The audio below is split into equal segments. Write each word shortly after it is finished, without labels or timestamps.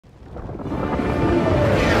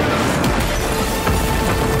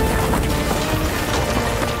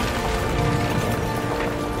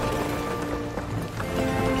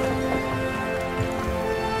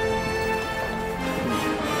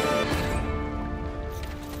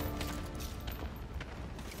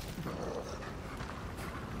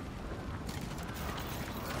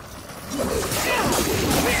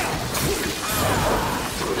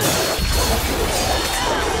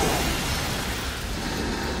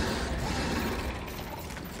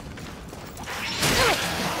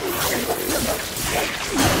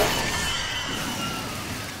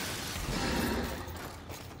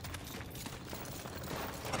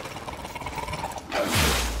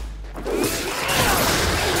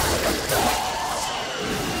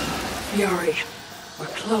Fury. We're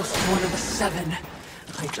close to one of the 7.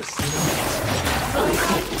 I just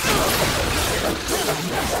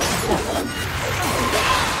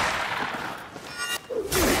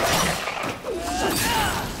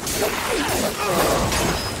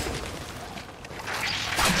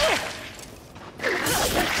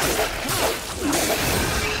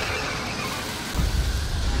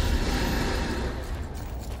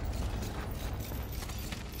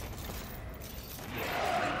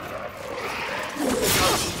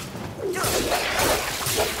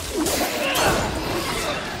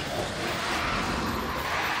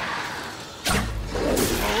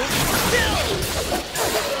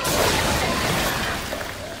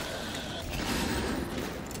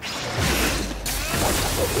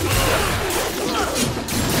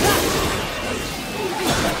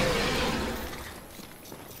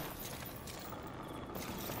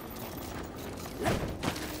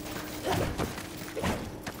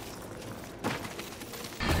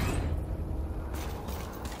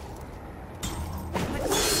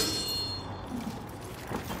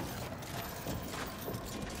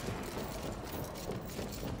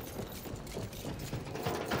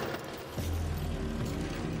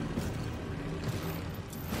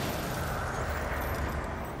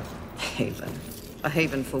Haven. A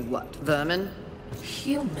haven for what? Vermin?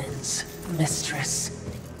 humans, mistress.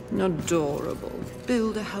 Adorable.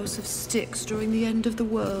 Build a house of sticks during the end of the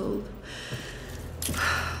world.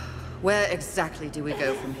 Where exactly do we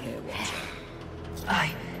go from here, Watcher?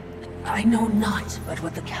 I know not but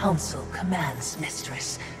what the Council commands,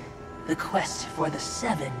 mistress. The quest for the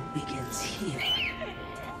 7 begins here.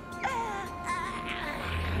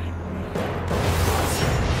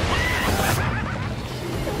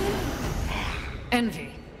 Envy.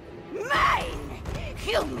 Mine!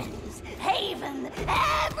 Humans, Haven,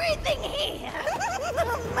 everything here!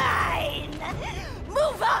 Mine!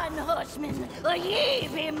 Move on, horsemen, or ye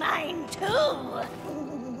be mine too!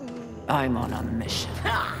 I'm on a mission.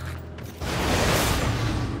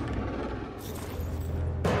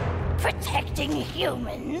 Protecting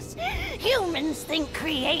humans? Humans think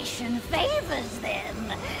creation favors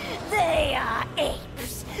them. They are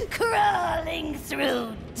apes, crawling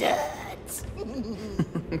through dirt.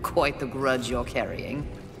 Quite the grudge you're carrying.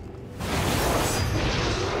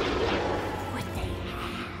 What they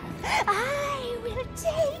have, I will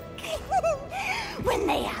take. When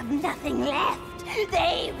they have nothing left,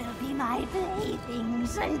 they will be my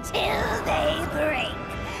playthings until they break.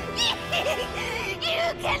 You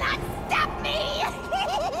cannot stop me!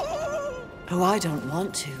 Oh, I don't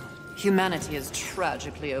want to. Humanity is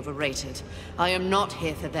tragically overrated. I am not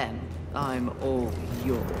here for them. I'm all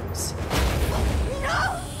yours.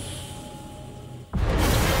 No!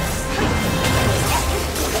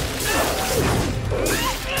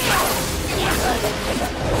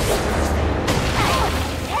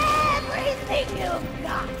 Everything you've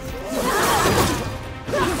got!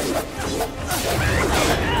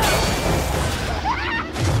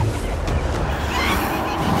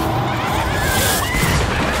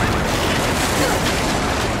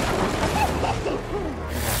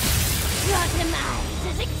 Your demise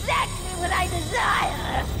is exactly what I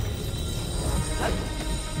desire!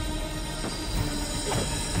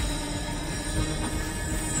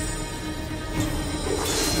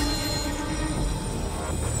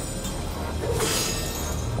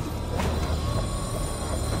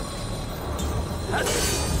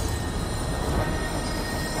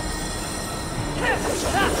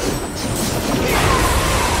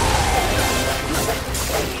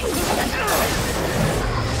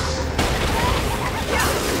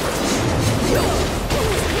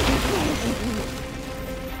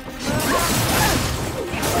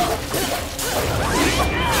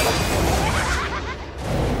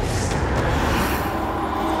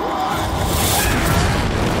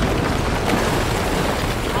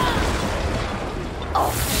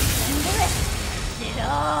 It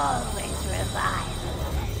always revives.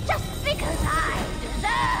 Just because I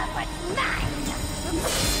deserve what's mine.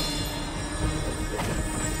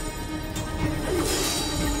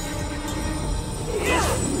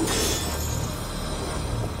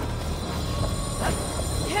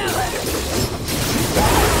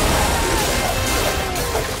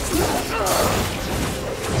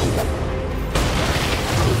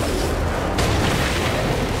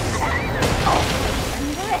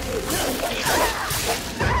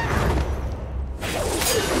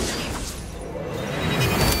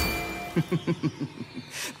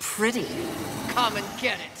 Pretty. Come and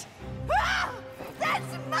get it. Ah!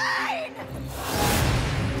 That's mine!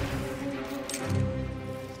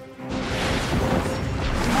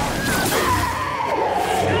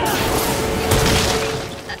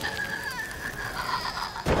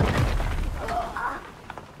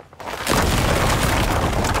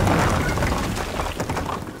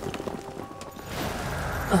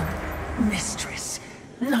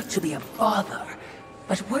 not to be a bother,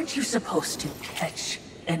 but weren't you supposed to catch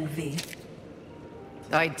envy?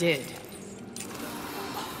 I did.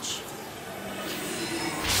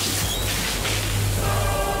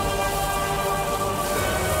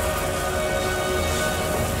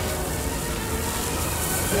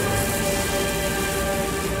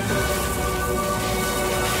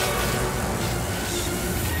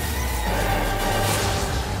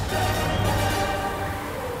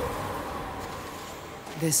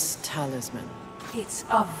 This talisman. It's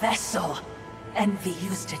a vessel. Envy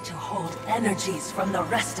used it to hold energies from the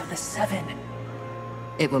rest of the Seven.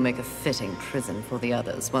 It will make a fitting prison for the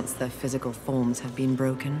others once their physical forms have been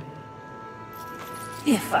broken.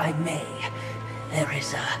 If I may, there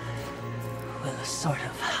is a sort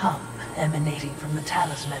of hum emanating from the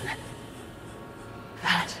talisman.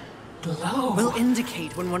 That glow Will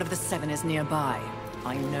indicate when one of the Seven is nearby.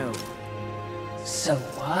 I know. So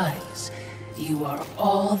wise. You are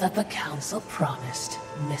all that the Council promised,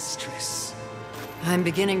 Mistress. I'm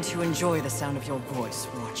beginning to enjoy the sound of your voice,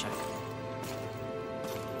 Watcher.